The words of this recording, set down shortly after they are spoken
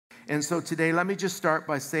And so today, let me just start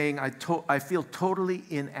by saying I feel totally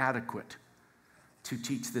inadequate to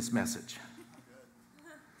teach this message.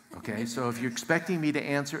 Okay, so if you're expecting me to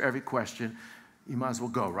answer every question, you might as well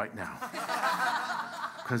go right now,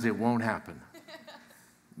 because it won't happen.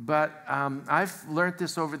 But I've learned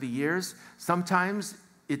this over the years. Sometimes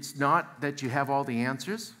it's not that you have all the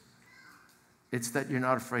answers. It's that you're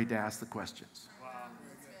not afraid to ask the questions. Wow.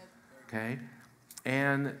 Okay?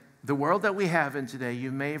 And the world that we have in today,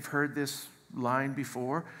 you may have heard this line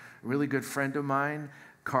before. A really good friend of mine,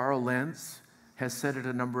 Carl Lentz, has said it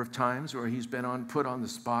a number of times, where he's been put on the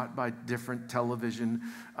spot by different television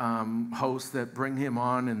hosts that bring him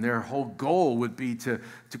on, and their whole goal would be to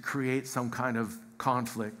create some kind of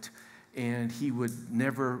conflict, and he would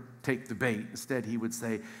never take the bait. Instead, he would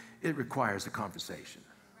say, it requires a conversation.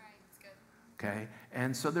 Right, it's good. Okay?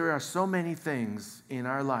 And so there are so many things in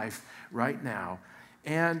our life right now,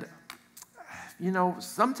 and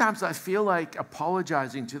sometimes I feel like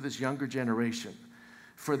apologizing to this younger generation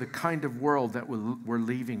for the kind of world that we're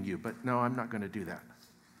leaving you. But no, I'm not going to do that.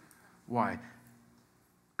 Why?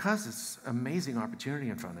 Because it's an amazing opportunity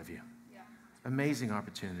in front of you. Yeah. Amazing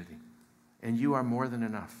opportunity. And you are more than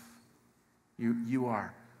enough. You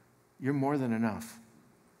are. You're more than enough.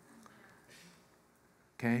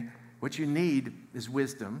 Okay? What you need is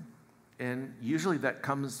wisdom. And usually that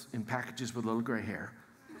comes in packages with little gray hair.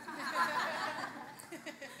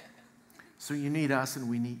 So you need us and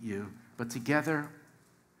we need you. But together,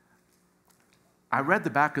 I read the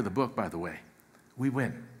back of the book, by the way. We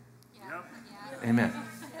win. Yeah. Yep. Amen.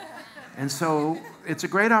 And so it's a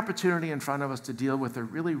great opportunity in front of us to deal with a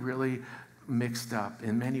really, really mixed up,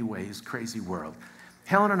 in many ways, crazy world.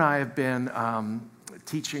 Helen and I have been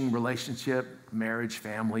teaching relationship, marriage,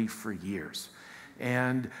 family for years.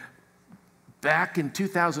 And back in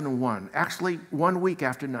 2001, actually 1 week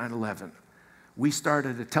after 9/11, we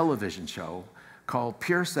started a television show called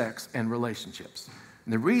Pure Sex and Relationships.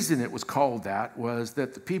 And the reason it was called that was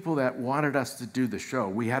that the people that wanted us to do the show,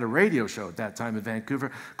 we had a radio show at that time in Vancouver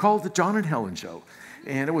called The John and Helen Show.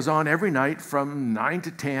 And it was on every night from 9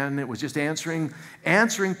 to 10. It was just answering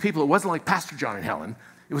people. It wasn't like Pastor John and Helen.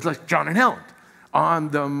 It was like John and Helen on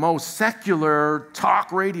the most secular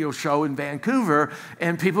talk radio show in Vancouver.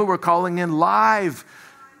 And people were calling in live.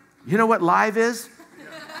 You know what live is?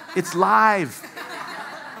 It's live.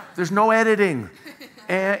 There's no editing.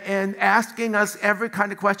 And asking us every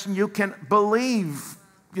kind of question you can believe.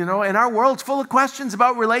 And our world's full of questions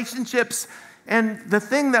about relationships. And the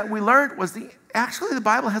thing that we learned was actually the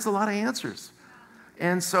Bible has a lot of answers.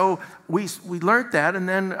 And so we learned that, and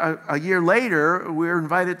then a year later, we were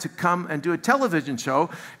invited to come and do a television show.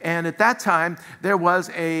 And at that time, there was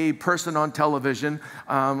a person on television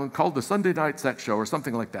called the Sunday Night Sex Show or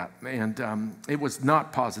something like that. And it was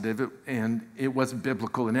not positive, and it wasn't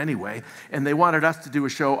biblical in any way. And they wanted us to do a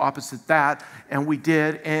show opposite that, and we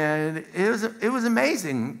did. And it was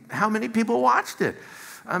amazing how many people watched it.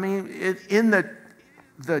 I mean, in the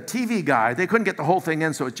TV guide, they couldn't get the whole thing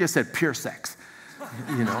in, so it just said pure sex.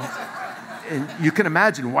 And you can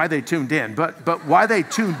imagine why they tuned in. But why they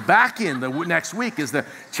tuned back in the next week is the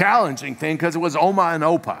challenging thing, because it was Oma and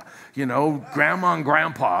Opa, Grandma and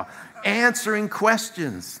Grandpa, answering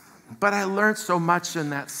questions. But I learned so much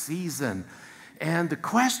in that season. And the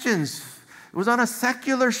questions, it was on a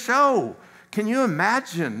secular show. Can you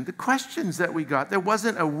imagine the questions that we got? There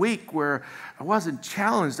wasn't a week where I wasn't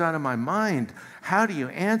challenged out of my mind. How do you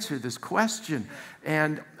answer this question?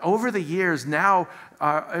 And over the years now,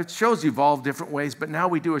 shows evolve different ways, but now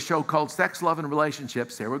we do a show called Sex, Love, and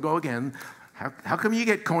Relationships. There we go again. How come you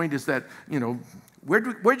get coined as that,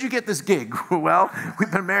 where'd you get this gig? Well,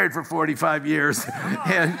 we've been married for 45 years,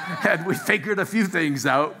 and we figured a few things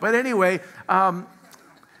out. But anyway, how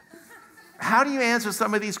do you answer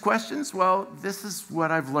some of these questions? Well, this is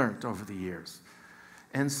what I've learned over the years.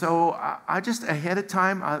 And so I just, ahead of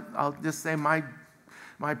time, I'll just say my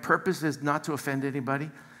purpose is not to offend anybody.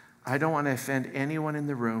 I don't want to offend anyone in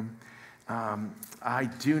the room. I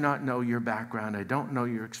do not know your background. I don't know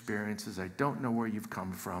your experiences. I don't know where you've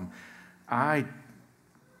come from.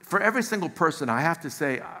 For every single person, I have to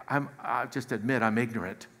say, I just admit I'm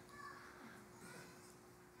ignorant.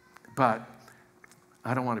 But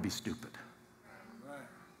I don't want to be stupid.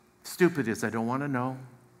 Stupid is I don't want to know,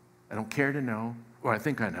 I don't care to know, or I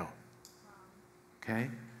think I know. Okay?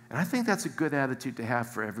 And I think that's a good attitude to have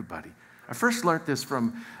for everybody. I first learned this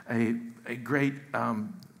from a great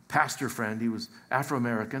pastor friend. He was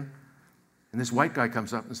Afro-American. And this white guy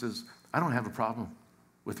comes up and says, I don't have a problem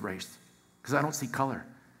with race because I don't see color.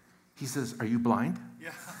 He says, are you blind?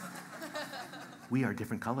 Yeah. We are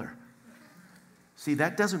different color. See,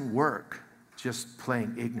 that doesn't work just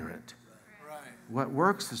playing ignorant. Right. What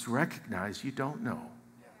works is recognize you don't know,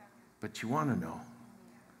 but you want to know.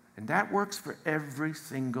 And that works for every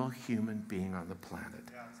single human being on the planet.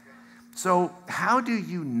 So how do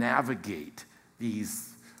you navigate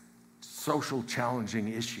these social challenging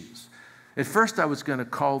issues? At first, I was going to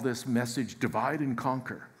call this message divide and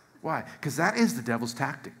conquer. Why? Because that is the devil's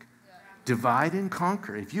tactic. Divide and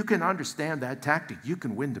conquer. If you can understand that tactic, you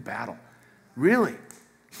can win the battle. Really.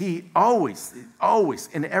 He always,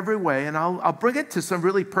 in every way, and I'll bring it to some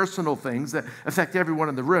really personal things that affect everyone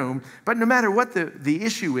in the room, but no matter what the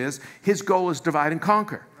issue is, his goal is divide and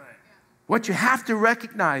conquer. Right. What you have to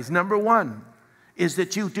recognize, number one, is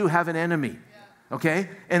that you do have an enemy, okay?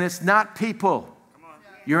 And it's not people.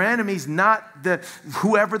 Your enemy's not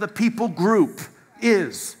whoever the people group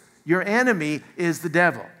is. Your enemy is the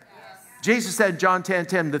devil. Yes. Jesus said in John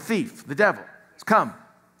 10:10, the thief, the devil, has come.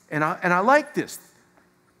 And I like this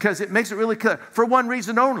because it makes it really clear. For one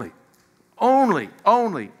reason only. Only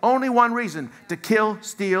one reason: to kill,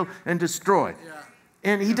 steal, and destroy. Yeah.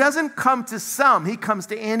 And he doesn't come to some, he comes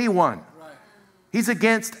to anyone. Right. He's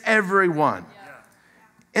against everyone. Yeah.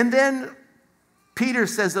 And then Peter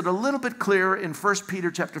says it a little bit clearer in 1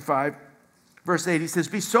 Peter chapter 5, verse 8. He says,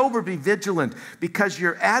 be sober, be vigilant, because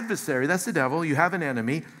your adversary, that's the devil, you have an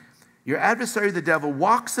enemy, your adversary, the devil,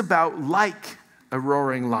 walks about like a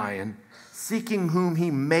roaring lion, seeking whom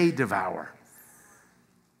he may devour.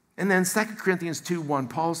 And then 2 Corinthians 2:1,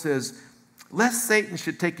 Paul says, lest Satan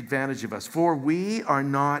should take advantage of us, for we are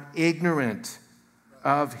not ignorant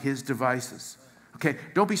of his devices. Okay,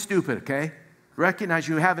 don't be stupid, okay? Recognize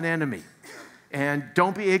you have an enemy. And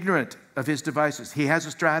don't be ignorant of his devices. He has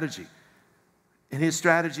a strategy. And his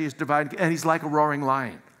strategy is divide, and he's like a roaring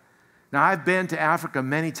lion. Now, I've been to Africa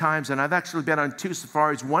many times, and I've actually been on 2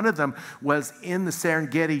 safaris. One of them was in the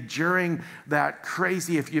Serengeti during that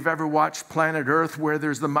crazy, if you've ever watched Planet Earth, where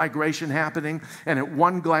there's the migration happening, and at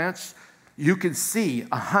one glance, you can see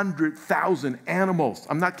 100,000 animals.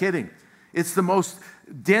 I'm not kidding. It's the most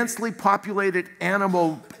densely populated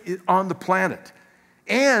animal on the planet.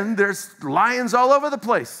 And there's lions all over the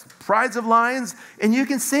place, prides of lions, and you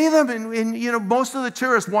can see them. And you know, most of the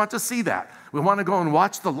tourists want to see that. We want to go and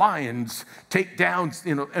watch the lions take down,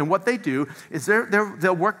 you know, and what they do is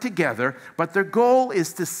they'll work together, but their goal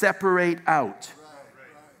is to separate out.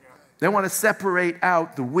 They want to separate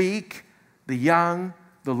out the weak, the young,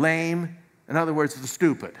 the lame, in other words, the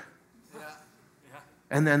stupid.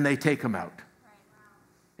 And then they take them out.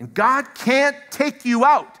 And God can't take you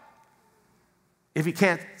out if he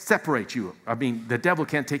can't separate you. I mean, the devil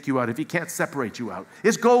can't take you out if he can't separate you out.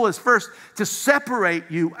 His goal is first to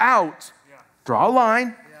separate you out. Draw a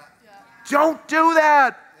line. Don't do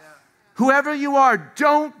that. Whoever you are,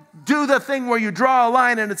 don't do the thing where you draw a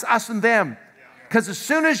line and it's us and them. Because as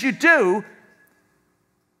soon as you do,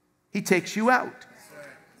 he takes you out.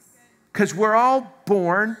 Because we're all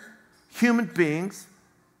born human beings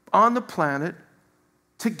on the planet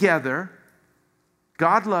together.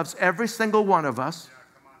 God loves every single one of us.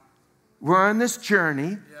 We're on this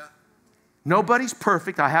journey. Nobody's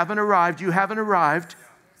perfect. I haven't arrived. You haven't arrived.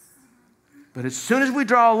 But as soon as we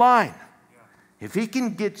draw a line, if he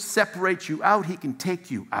can separate you out, he can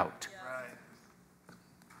take you out.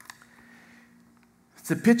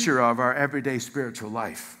 It's a picture of our everyday spiritual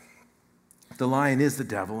life. The lion is the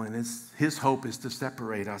devil, and his hope is to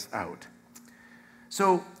separate us out.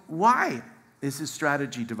 So why is his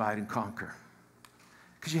strategy divide and conquer?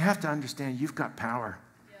 Because you have to understand you've got power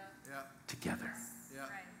together.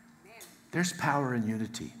 There's power in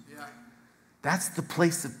unity. That's the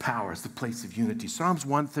place of power. It's the place of unity. Psalms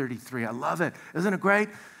 133, I love it. Isn't it great?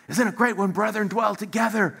 Isn't it great when brethren dwell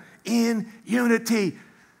together in unity?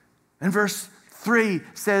 And verse 3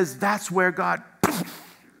 says that's where God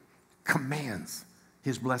commands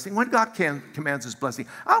his blessing. When God commands his blessing,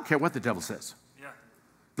 I don't care what the devil says.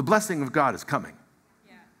 The blessing of God is coming.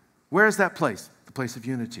 Where is that place? The place of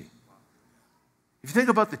unity. If you think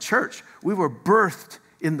about the church, we were birthed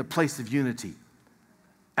in the place of unity.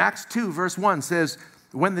 Acts 2, verse 1 says,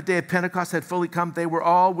 when the day of Pentecost had fully come, they were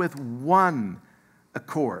all with one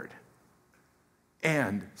accord.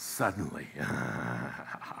 And suddenly,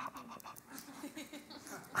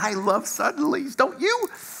 I love suddenlies, don't you?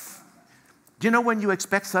 Do you know when you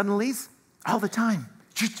expect suddenlies? All the time.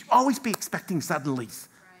 You should always be expecting suddenlies.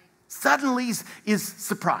 Suddenlies is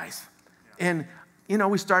surprise. And, you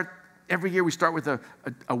know, every year we start with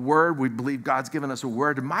a word. We believe God's given us a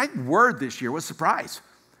word. And my word this year was surprise.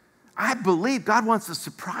 I believe God wants to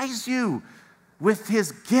surprise you with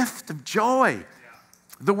his gift of joy.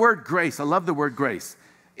 The word grace, I love the word grace.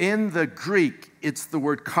 In the Greek, it's the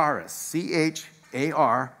word charis, C-H-A-R-I-S.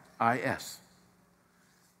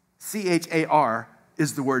 C-H-A-R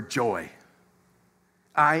is the word joy.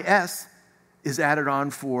 I-S is added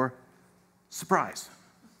on for surprise.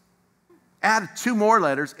 Add 2 more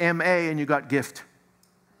letters, M-A, and you got gift.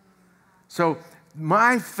 So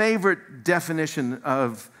my favorite definition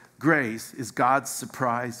of grace is God's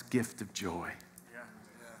surprise gift of joy.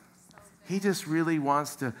 He just really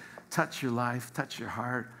wants to touch your life, touch your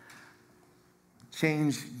heart,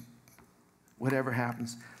 change whatever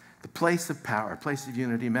happens. The place of power, place of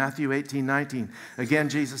unity. Matthew 18:19. Again,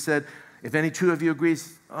 Jesus said, if any 2 of you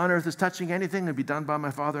agrees on earth is touching anything, it'll be done by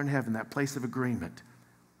my Father in heaven, that place of agreement.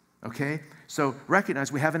 Okay? So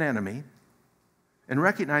recognize we have an enemy, and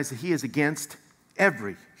recognize that he is against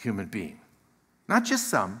every human being. Not just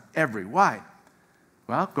some, every. Why?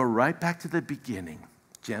 Well, go right back to the beginning.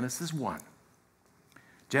 Genesis 1.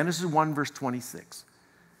 Genesis 1, verse 26.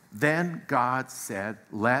 Then God said,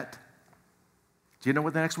 let. Do you know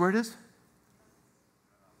what the next word is?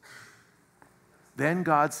 Then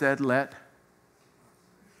God said, let.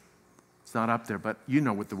 It's not up there, but you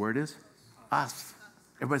know what the word is. Us.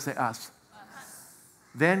 Everybody say us.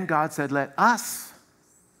 Then God said, let us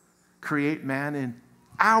create man in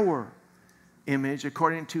our image,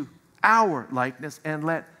 according to our likeness, and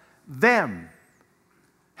let them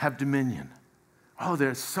have dominion. Oh,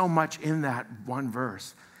 there's so much in that one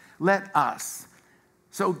verse. Let us.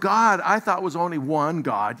 So God, I thought was only one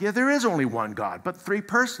God. Yeah, there is only one God, but 3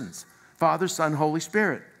 persons. Father, Son, Holy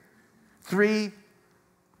Spirit. 3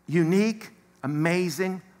 unique,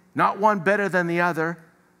 amazing, not one better than the other.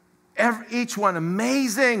 Each one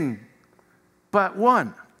amazing, but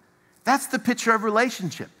one. That's the picture of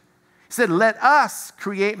relationship. He said, let us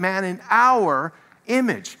create man in our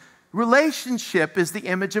image. Relationship is the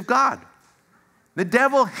image of God. The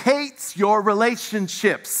devil hates your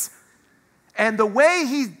relationships. And the way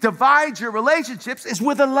he divides your relationships is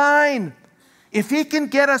with a line. If he can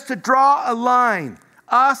get us to draw a line,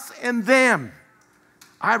 us and them,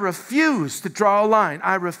 I refuse to draw a line.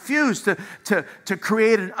 I refuse to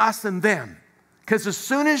create an us and them. Because as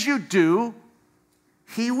soon as you do,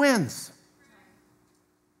 he wins.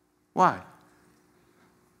 Why?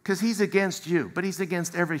 Because he's against you, but he's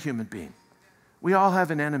against every human being. We all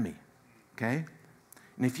have an enemy, okay?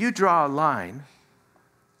 And if you draw a line,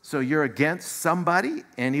 so you're against somebody,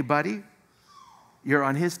 anybody, you're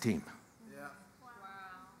on his team. Yeah. Wow.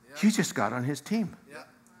 You just got on his team. Yeah.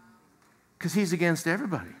 Because he's against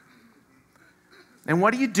everybody. And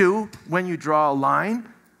what do when you draw a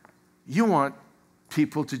line? You want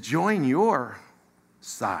people to join your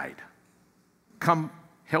side. Come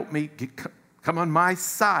help me, come on my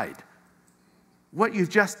side. What you've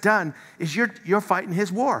just done is you're fighting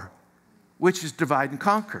his war, which is divide and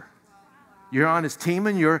conquer. You're on his team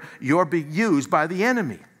and you're being used by the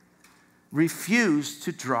enemy. Refuse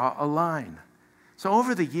to draw a line. So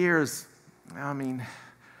over the years,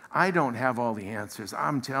 I don't have all the answers.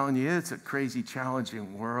 I'm telling you, it's a crazy,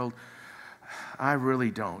 challenging world. I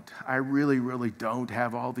really don't. I really, really don't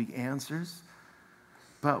have all the answers.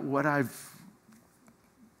 But what I've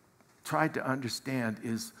tried to understand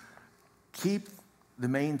is keep the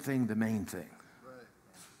main thing the main thing. Right.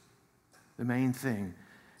 The main thing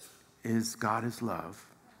is God is love.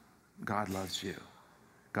 God loves you.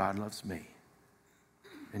 God loves me.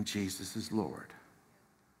 And Jesus is Lord.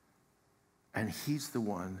 And he's the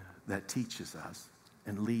one that teaches us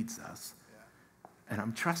and leads us. Yeah. And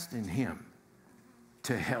I'm trusting him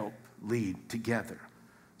to help lead together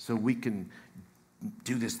so we can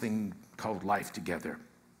do this thing called life together.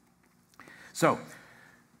 So,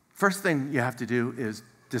 first thing you have to do is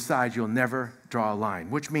decide you'll never draw a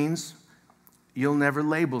line, which means you'll never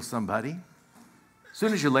label somebody. As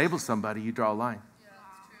soon as you label somebody, you draw a line. Yeah,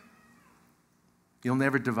 that's true. You'll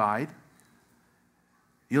never divide.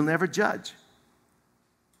 You'll never judge.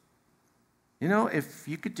 You know, if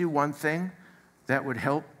you could do one thing that would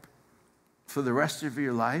help for the rest of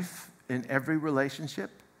your life in every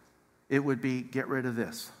relationship, it would be get rid of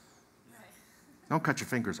this. Right. Don't cut your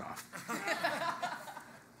fingers off.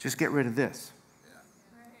 Just get rid of this. Yeah.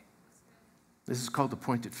 Right. This is called the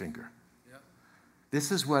pointed finger. Yeah.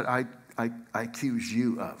 This is what I accuse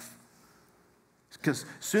you of. Because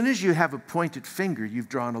as soon as you have a pointed finger, you've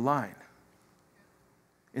drawn a line.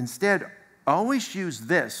 Instead, always use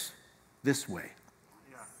this way.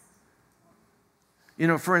 Yeah. You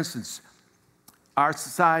know, for instance, our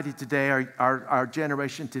society today, our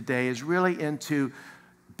generation today is really into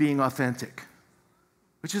being authentic,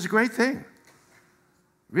 which is a great thing,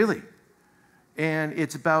 really. And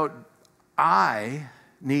it's about I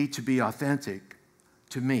need to be authentic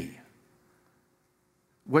to me.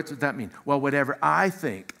 What does that mean? Well, whatever I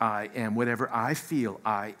think I am, whatever I feel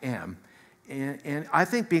I am, And I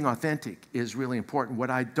think being authentic is really important. What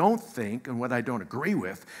I don't think and what I don't agree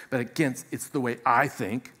with, but again, it's the way I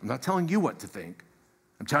think. I'm not telling you what to think.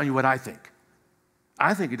 I'm telling you what I think.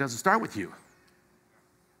 I think it doesn't start with you.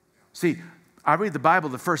 See, I read the Bible,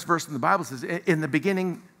 the first verse in the Bible says, in the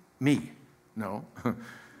beginning, me. No.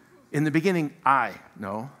 In the beginning, I.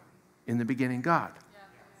 No. In the beginning, God.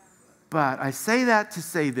 But I say that to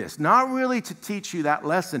say this, not really to teach you that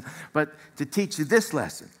lesson, but to teach you this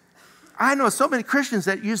lesson. I know so many Christians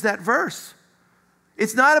that use that verse.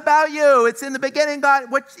 It's not about you. It's in the beginning,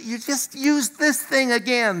 God. What, you just use this thing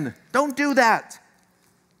again. Don't do that.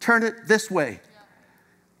 Turn it this way.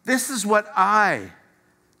 This is what I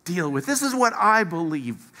deal with. This is what I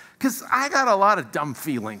believe. Because I got a lot of dumb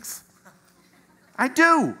feelings. I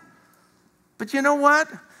do. But you know what?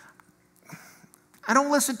 I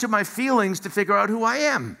don't listen to my feelings to figure out who I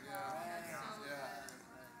am.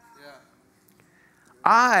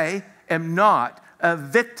 I am not a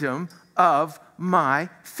victim of my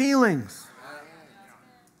feelings.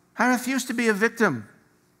 I refuse to be a victim.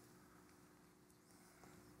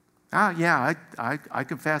 Yeah, I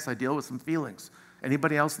confess I deal with some feelings.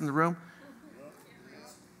 Anybody else in the room?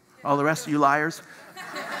 All the rest of you liars?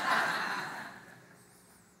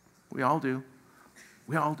 We all do.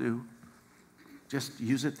 We all do. Just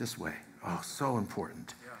use it this way. Oh, so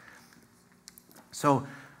important. So,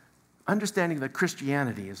 understanding that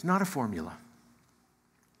Christianity is not a formula.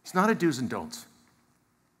 It's not a do's and don'ts.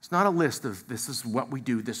 It's not a list of this is what we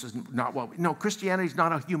do, this is not what we... No, Christianity is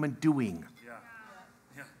not a human doing.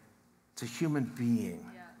 It's a human being.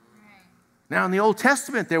 Now, in the Old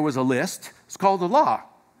Testament, there was a list. It's called the law,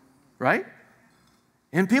 right?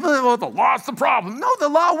 And people say, well, the law's the problem. No, the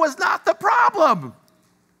law was not the problem.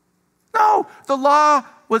 No, the law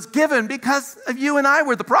was given because of you and I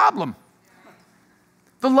were the problem.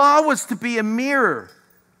 The law was to be a mirror.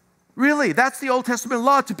 Really, that's the Old Testament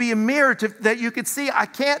law, to be a mirror that you could see, I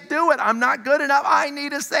can't do it. I'm not good enough. I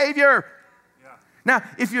need a Savior. Now,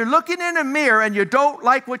 if you're looking in a mirror and you don't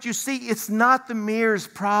like what you see, it's not the mirror's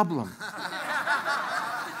problem.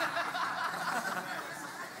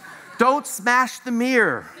 Don't smash the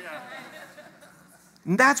mirror.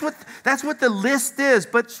 And that's what the list is,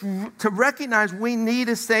 but to recognize we need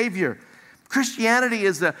a Savior. Christianity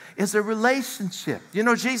is a relationship. You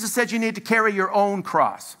know, Jesus said you need to carry your own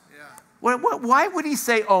cross. Why would he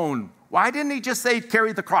say own? Why didn't he just say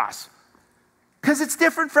carry the cross? Because it's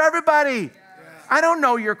different for everybody. I don't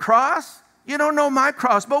know your cross. You don't know my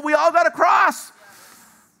cross, but we all got a cross.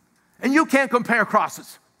 And you can't compare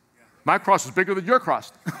crosses. My cross is bigger than your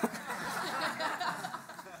cross.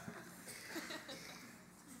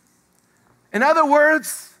 In other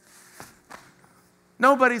words,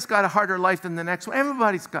 nobody's got a harder life than the next one.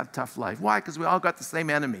 Everybody's got a tough life. Why? Because we all got the same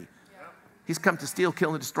enemy. He's come to steal, kill,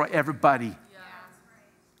 and destroy everybody.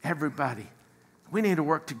 Everybody. We need to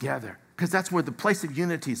work together because that's where the place of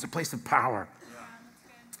unity is, the place of power.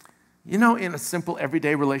 You know, in a simple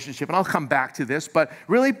everyday relationship, and I'll come back to this, but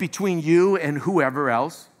really between you and whoever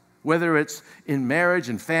else, whether it's in marriage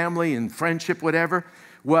and family and friendship, whatever,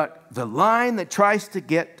 what the line that tries to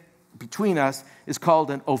get between us is called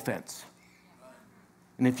an offense.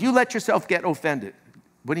 And if you let yourself get offended,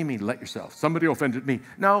 what do you mean let yourself? Somebody offended me.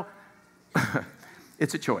 No,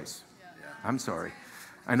 it's a choice. I'm sorry.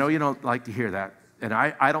 I know you don't like to hear that, and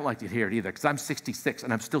I don't like to hear it either because I'm 66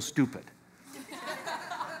 and I'm still stupid.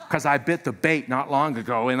 Because I bit the bait not long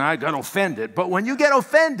ago and I got offended. But when you get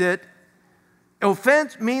offended,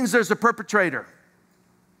 offense means there's a perpetrator.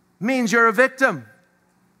 Means you're a victim.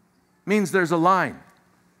 Means there's a line.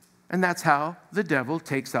 And that's how the devil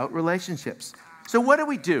takes out relationships. So what do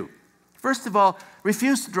we do? First of all,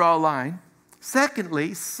 refuse to draw a line.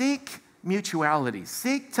 Secondly, seek mutuality.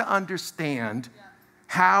 Seek to understand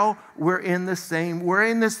how we're in this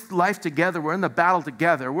life together. We're in the battle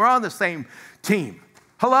together. We're on the same team.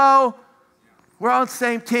 Hello? We're on the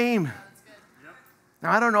same team.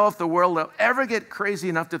 Now, I don't know if the world will ever get crazy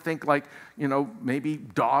enough to think like, you know, maybe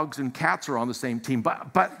dogs and cats are on the same team.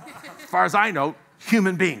 But as far as I know,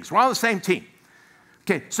 human beings, we're on the same team.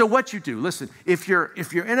 Okay, so what you do, listen, if you're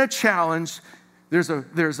in a challenge, there's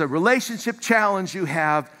a relationship challenge you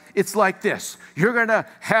have, it's like this. You're gonna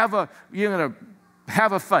have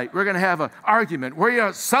a fight. We're gonna have an argument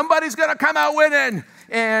where somebody's gonna come out winning.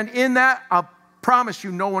 And in that, I'll promise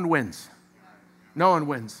you, no one wins. No one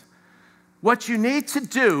wins. What you need to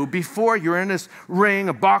do before you're in this ring,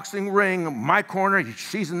 a boxing ring, my corner,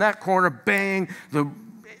 she's in that corner, bang.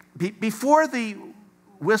 Before the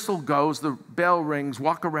whistle goes, the bell rings,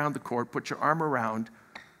 walk around the court, put your arm around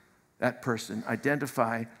that person,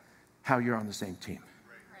 identify how you're on the same team.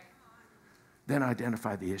 Then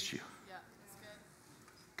identify the issue.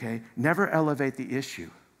 Okay? Never elevate the issue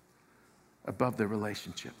above the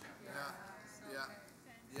relationship.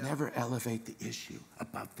 Never elevate the issue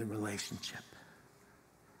above the relationship.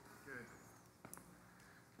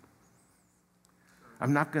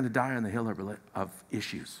 I'm not going to die on the hill of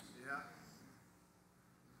issues.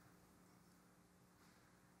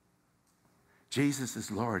 Jesus is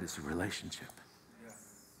Lord. It's a relationship.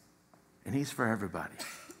 And he's for everybody.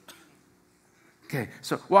 Okay,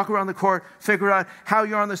 so walk around the court, figure out how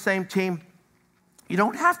you're on the same team. You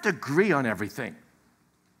don't have to agree on everything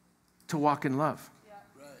to walk in love.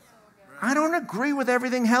 I don't agree with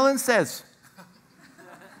everything Helen says.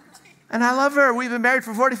 And I love her. We've been married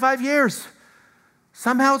for 45 years.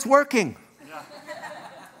 Somehow it's working.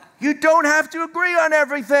 You don't have to agree on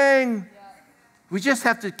everything. We just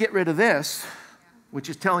have to get rid of this, which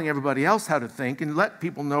is telling everybody else how to think, and let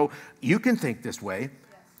people know you can think this way.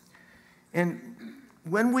 And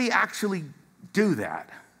when we actually do that,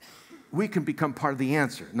 we can become part of the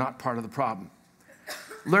answer, not part of the problem.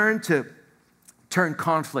 Learn to turn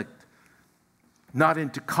conflict not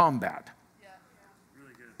into combat,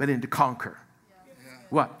 but into conquer.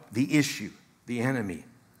 What? The issue, the enemy.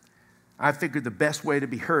 I figured the best way to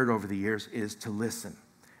be heard over the years is to listen.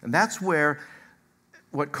 And that's where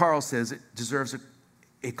what Carl says, it deserves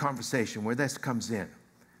a conversation, where this comes in.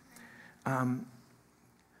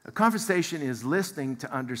 A conversation is listening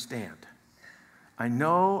to understand. I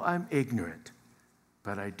know I'm ignorant,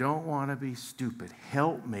 but I don't want to be stupid.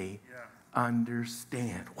 Help me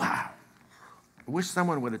understand. Wow. I wish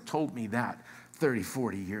someone would have told me that 30,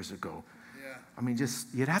 40 years ago. I mean,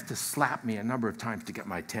 you'd have to slap me a number of times to get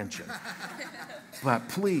my attention. But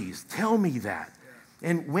please, tell me that.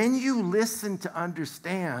 And when you listen to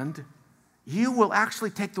understand, you will actually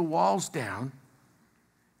take the walls down.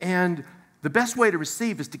 And the best way to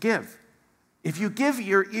receive is to give. If you give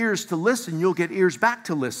your ears to listen, you'll get ears back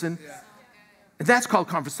to listen. And that's called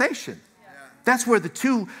conversation. That's where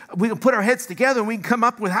we can put our heads together and we can come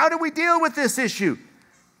up with, how do we deal with this issue?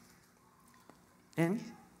 And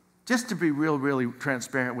just to be really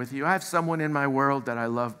transparent with you, I have someone in my world that I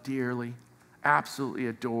love dearly, absolutely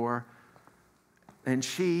adore, and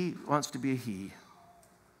she wants to be a he.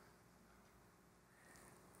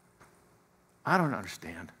 I don't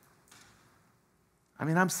understand. I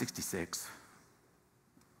mean, I'm 66.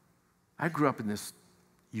 I grew up in this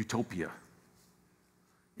utopia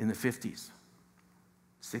in the 50s,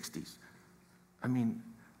 60s. I mean,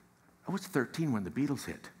 I was 13 when the Beatles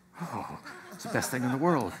hit. Oh, it's the best thing in the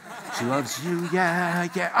world. She loves you, yeah.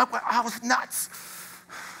 I was nuts.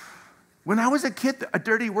 When I was a kid, a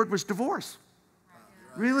dirty word was divorce.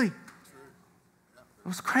 Really. It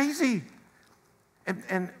was crazy.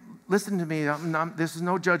 And listen to me, this is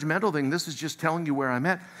no judgmental thing. This is just telling you where I'm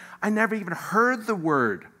at. I never even heard the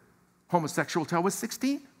word homosexual till I was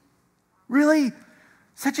 16. Really?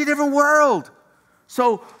 Such a different world.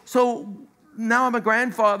 So now I'm a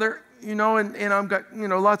grandfather, and I've got,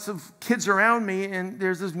 lots of kids around me, and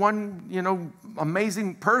there's this one,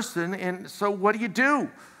 amazing person, and so what do?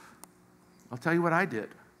 I'll tell you what I did.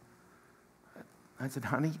 I said,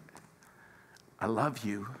 honey, I love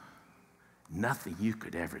you. Nothing you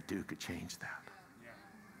could ever do could change that.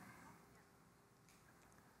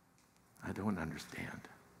 I don't understand.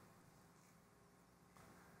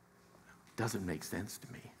 Doesn't make sense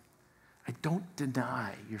to me. I don't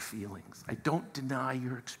deny your feelings. I don't deny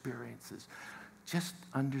your experiences. Just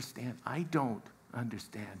understand. I don't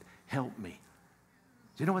understand. Help me.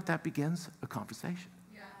 Do you know what that begins? A conversation.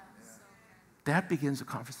 That begins a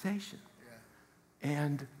conversation.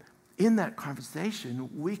 And in that conversation,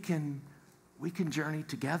 we can journey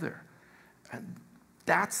together. And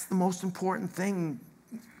that's the most important thing.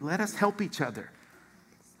 Let us help each other.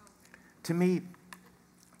 To me,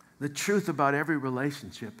 the truth about every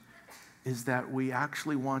relationship is that we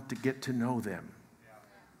actually want to get to know them.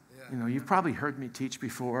 You've probably heard me teach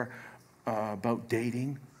before about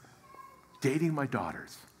dating. Dating my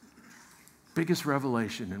daughters. Biggest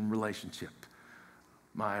revelation in relationship.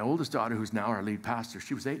 My oldest daughter, who's now our lead pastor,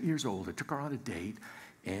 she was 8 years old. I took her on a date,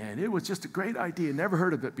 and it was just a great idea. Never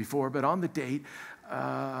heard of it before, but on the date,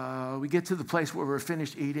 we get to the place where we're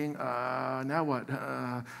finished eating. Now what?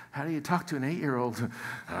 How do you talk to an 8-year-old?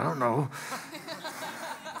 I don't know.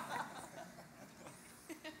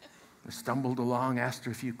 I stumbled along, asked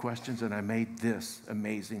her a few questions, and I made this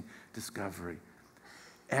amazing discovery.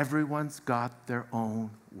 Everyone's got their own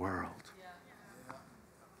world.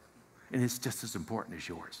 And it's just as important as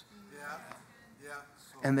yours.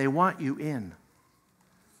 And they want you in.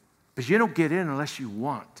 But you don't get in unless you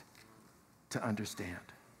want to understand.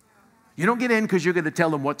 You don't get in because you're going to tell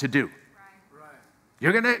them what to do.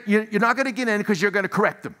 You're not going to get in because you're going to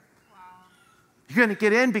correct them. Wow. You're going to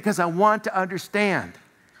get in because I want to understand.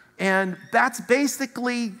 And that's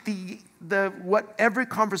basically what every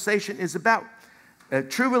conversation is about. A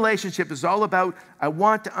true relationship is all about, I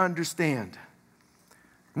want to understand.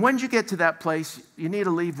 When you get to that place, you need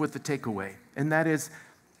to leave with the takeaway, and that is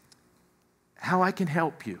how I can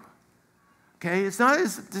help you. Okay? It's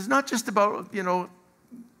not just about,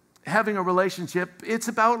 having a relationship. It's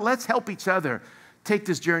about let's help each other take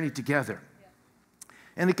this journey together. Yeah.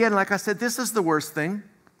 And again, like I said, this is the worst thing.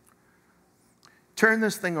 Turn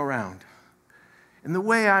this thing around. And the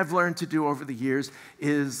way I've learned to do over the years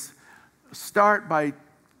is start by,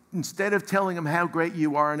 instead of telling them how great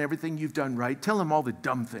you are and everything you've done right, tell them all the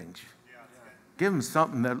dumb things. Yeah. Give them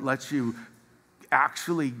something that lets you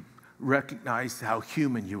actually recognize how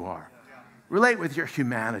human you are. Yeah. Relate with your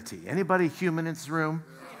humanity. Anybody human in this room?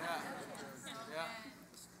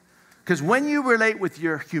 Because when you relate with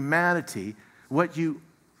your humanity, what you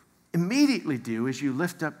immediately do is you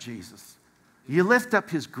lift up Jesus. You lift up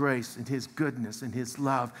his grace and his goodness and his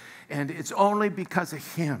love, and it's only because of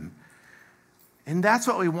him. And that's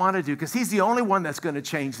what we want to do, because he's the only one that's going to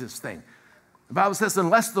change this thing. The Bible says,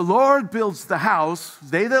 unless the Lord builds the house,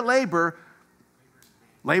 they that labor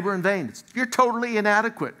in vain. You're totally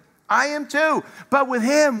inadequate. I am too. But with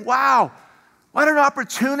him, wow, what an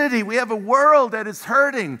opportunity. We have a world that is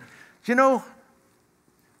hurting.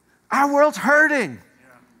 Our world's hurting.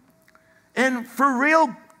 And for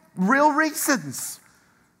real reasons.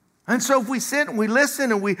 And so if we sit and we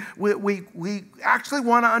listen and we actually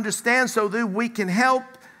want to understand so that we can help,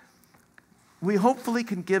 we hopefully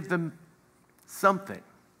can give them something.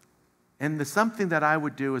 And the something that I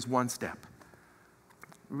would do is one step.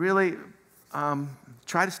 Really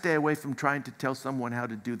try to stay away from trying to tell someone how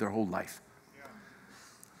to do their whole life. Yeah.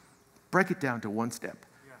 Break it down to one step.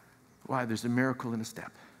 Yeah. Why? There's a miracle in a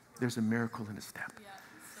step. There's a miracle in a step. Yeah,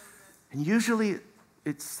 so good. And usually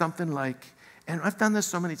it's something like, and I've done this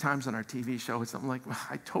so many times on our TV show, it's something like, well,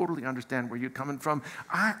 I totally understand where you're coming from.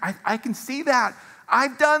 I can see that.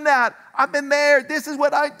 I've done that. I've been there. This is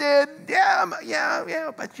what I did.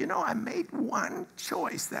 Yeah. But I made one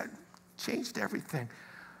choice that changed everything.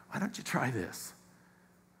 Why don't you try this?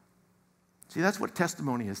 See, that's what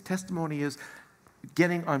testimony is. Testimony is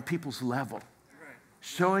getting on people's level,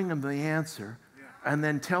 showing them the answer, and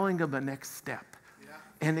then telling them the next step.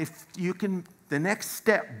 And if you can, the next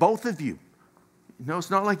step, both of you,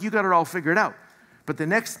 it's not like you got it all figured out, but the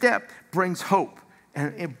next step brings hope.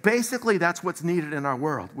 And basically, that's what's needed in our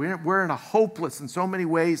world. We're in a hopeless, in so many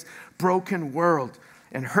ways, broken world,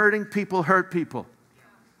 and hurting people hurt people.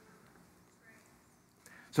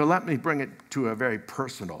 So let me bring it to a very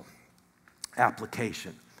personal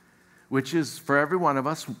application, which is for every one of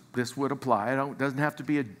us, this would apply. It doesn't have to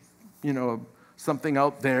be something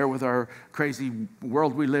out there with our crazy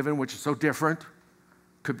world we live in, which is so different.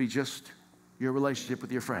 Could be just your relationship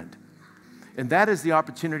with your friend. And that is the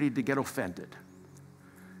opportunity to get offended.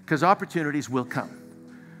 Because opportunities will come.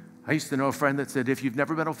 I used to know a friend that said, if you've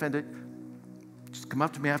never been offended, just come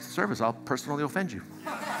up to me after service. I'll personally offend you.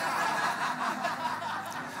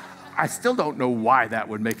 I still don't know why that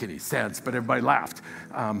would make any sense, but everybody laughed.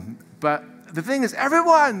 But the thing is,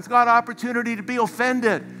 everyone's got opportunity to be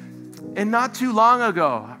offended. And not too long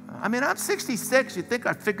ago, I'm 66. You'd think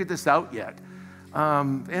I figured this out yet.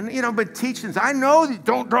 But teachings, I know you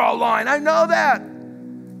don't draw a line. I know that.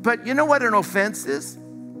 But you know what an offense is?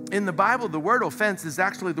 In the Bible, the word offense is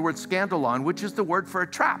actually the word scandalon, which is the word for a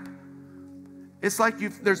trap. It's like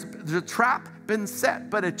there's a trap been set,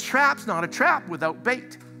 but a trap's not a trap without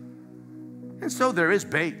bait. And so there is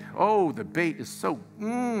bait. Oh, the bait is so,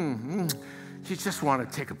 you just want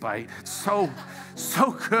to take a bite. It's so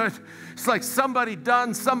good. It's like somebody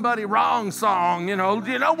done somebody wrong song, you know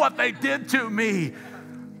what they did to me.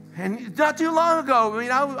 And not too long ago,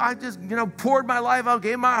 I just, poured my life out,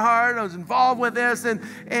 gave my heart, I was involved with this, and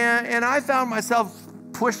I found myself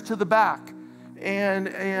pushed to the back.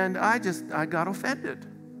 And I got offended.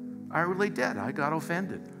 I really did. I got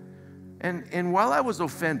offended. And while I was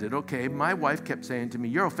offended, my wife kept saying to me,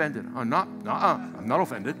 "You're offended." I'm not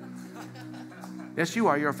offended. Yes, you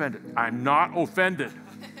are. You're offended. I'm not offended.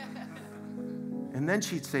 And then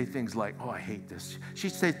she'd say things like, "Oh, I hate this."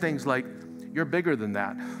 She'd say things like, "You're bigger than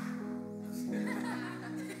that."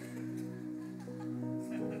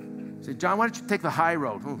 Say, "John, why don't you take the high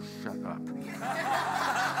road?" Oh, shut up.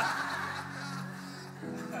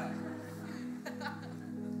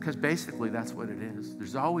 Because basically that's what it is.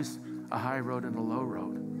 There's always a high road and a low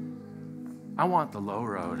road. I want the low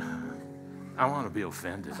road. I want to be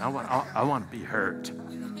offended. I want to be hurt.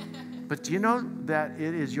 But do you know that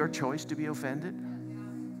it is your choice to be offended?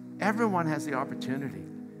 Everyone has the opportunity.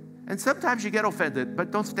 And sometimes you get offended,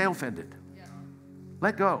 but don't stay offended. Yeah.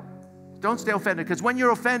 Let go. Don't stay offended, because when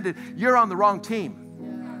you're offended, you're on the wrong team.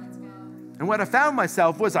 And what I found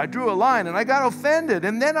myself was I drew a line and I got offended.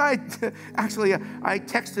 And then I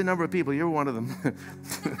texted a number of people. You're one of them.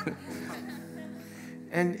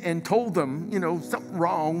 and told them, something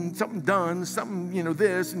wrong, something done, something,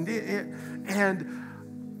 this. And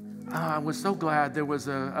I was so glad there was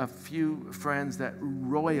a few friends that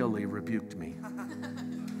royally rebuked me.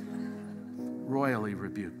 Royally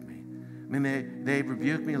rebuked me. I mean, they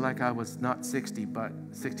rebuked me like I was not 60, but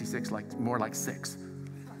 66, more like 6.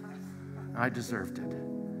 I deserved it.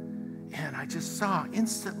 And I just saw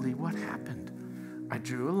instantly what happened. I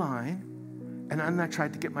drew a line, and then I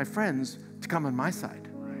tried to get my friends to come on my side,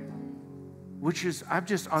 which is, I'm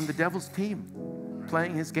just on the devil's team,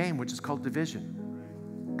 playing his game, which is called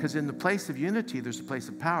division. Because in the place of unity, there's a place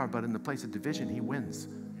of power, but in the place of division, he wins.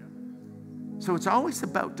 So it's always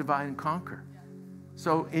about divide and conquer.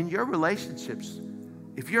 So in your relationships,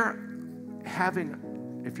 if you're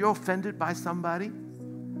offended by somebody,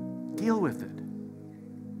 deal with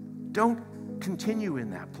it. Don't continue in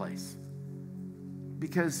that place,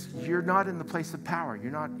 because you're not in the place of power.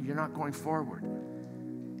 You're not going forward.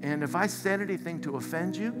 And if I said anything to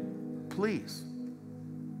offend you, please.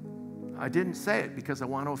 I didn't say it because I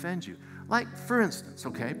want to offend you. Like, for instance,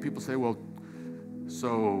 okay, people say, well,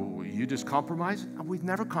 so you just compromise? We've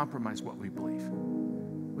never compromised what we believe.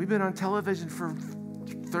 We've been on television for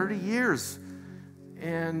 30 years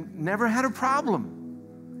and never had a problem.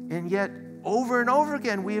 And yet, over and over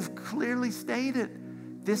again, we have clearly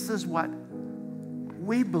stated, this is what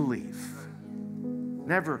we believe.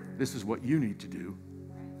 Never, this is what you need to do.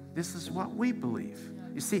 This is what we believe.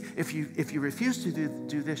 You see, if you refuse to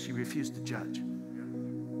do this, you refuse to judge.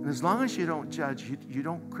 And as long as you don't judge, you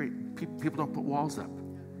don't create, people don't put walls up.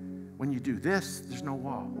 When you do this, there's no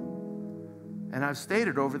wall. And I've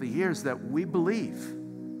stated over the years that we believe,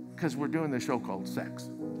 because we're doing this show called Sex.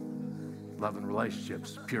 Love and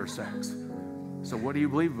relationships, pure sex. So what do you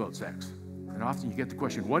believe about sex? And often you get the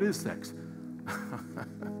question, what is sex?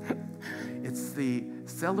 It's the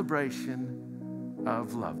celebration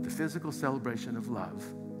of love, the physical celebration of love.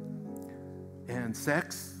 And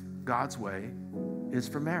sex, God's way, is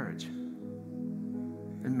for marriage.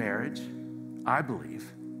 And marriage, I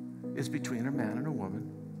believe, is between a man and a woman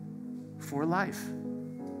for life.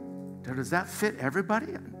 Now, does that fit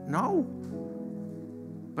everybody? No.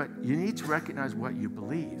 But you need to recognize what you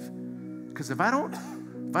believe. Because if I don't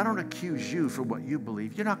accuse you for what you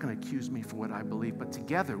believe, you're not going to accuse me for what I believe. But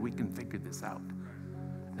together we can figure this out.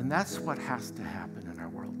 And that's what has to happen in our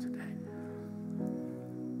world today.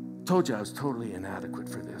 Told you I was totally inadequate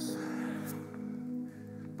for this.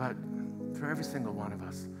 But for every single one of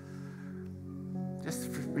us, just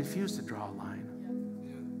refuse to draw a line.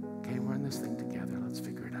 Okay, we're in this thing together. Let's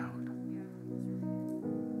figure it out.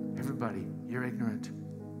 Everybody, you're ignorant.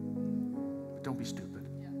 But don't be stupid.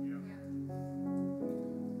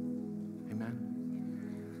 Amen?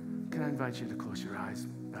 Can I invite you to close your eyes,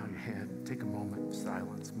 bow your head, take a moment of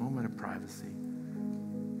silence, moment of privacy.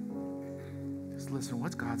 Just listen,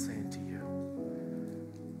 what's God saying to you?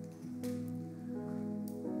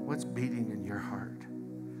 What's beating in your heart?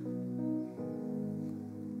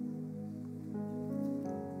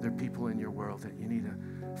 There are people in your world that you need to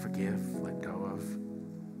forgive, let go of.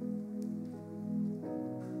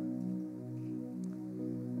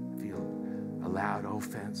 Feel a loud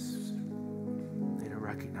offense. You need to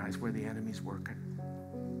recognize where the enemy's working.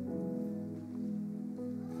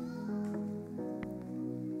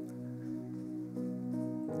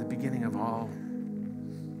 The beginning of all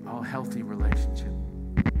healthy relationship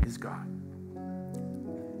is God.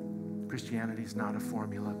 Christianity is not a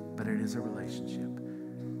formula, but it is a relationship.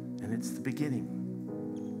 And it's the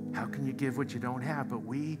beginning. How can you give what you don't have? But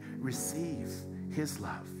we receive his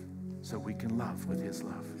love so we can love with his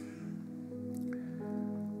love.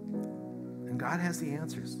 And God has the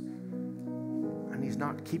answers. And he's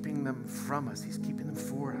not keeping them from us. He's keeping them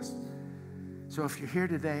for us. So if you're here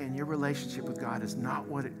today and your relationship with God is not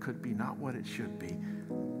what it could be, not what it should be,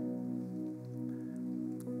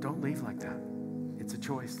 don't leave like that. It's a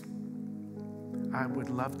choice. I would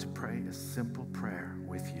love to pray a simple prayer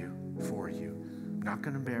with you, for you. I'm not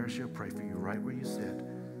going to embarrass you. I'll pray for you right where you sit.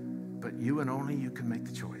 But you and only you can make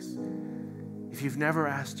the choice. If you've never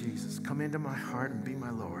asked Jesus, come into my heart and be my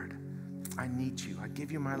Lord. I need you. I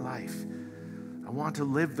give you my life. I want to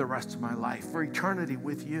live the rest of my life for eternity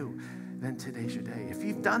with you. Then today's your day. If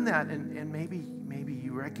you've done that and maybe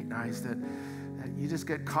you recognize that you just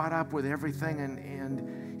get caught up with everything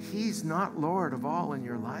and he's not Lord of all in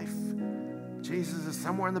your life. Jesus is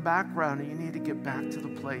somewhere in the background and you need to get back to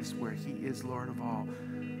the place where he is Lord of all.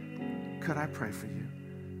 Could I pray for you?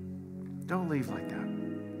 Don't leave like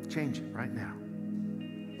that. Change it right now.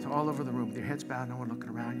 So all over the room, with your heads bowed, no one looking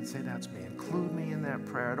around, you say, that's me. Include me in that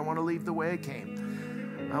prayer. I don't want to leave the way I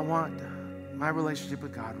came. I want my relationship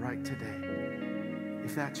with God right today.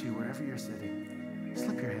 If that's you, wherever you're sitting,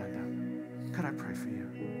 slip your hand up. Could I pray for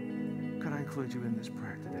you? Could I include you in this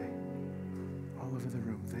prayer today? All over the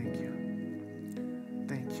room, thank you.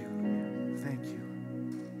 Thank you. Thank you.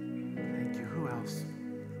 Thank you. Who else?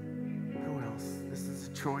 Who else? This is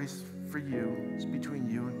a choice for you. It's between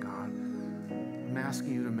you and God. I'm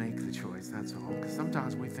asking you to make the choice, that's all. Because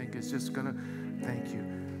sometimes we think it's just going to, thank you,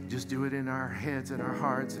 just do it in our heads and our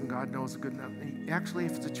hearts, and God knows good enough. Actually,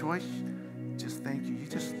 if it's a choice, just thank you. You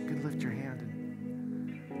just can lift your hand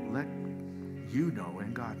and let you know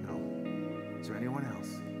and God know. Is there anyone else?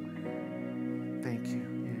 Thank you.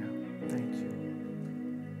 Yeah, thank you.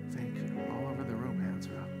 Thank you. All over the room, hands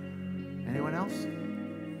are up. Anyone else?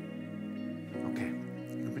 Okay.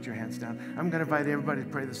 Put your hands down. I'm going to invite everybody to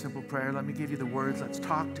pray the simple prayer. Let me give you the words. Let's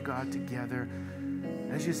talk to God together.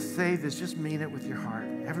 As you say this, just mean it with your heart.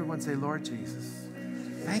 Everyone say, Lord Jesus,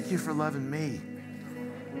 thank you for loving me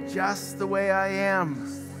just the way I am.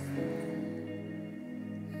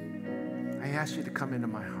 I ask you to come into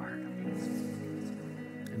my heart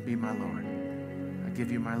and be my Lord. I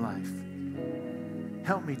give you my life.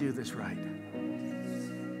 Help me do this right.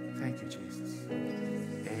 Thank you, Jesus.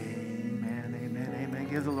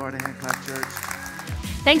 Give the Lord a hand clap, church.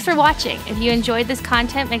 Thanks for watching. If you enjoyed this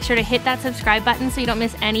content, make sure to hit that subscribe button so you don't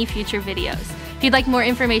miss any future videos. If you'd like more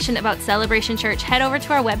information about Celebration Church, head over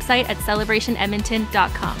to our website at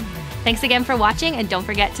celebrationedmonton.com. Thanks again for watching, and don't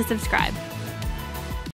forget to subscribe.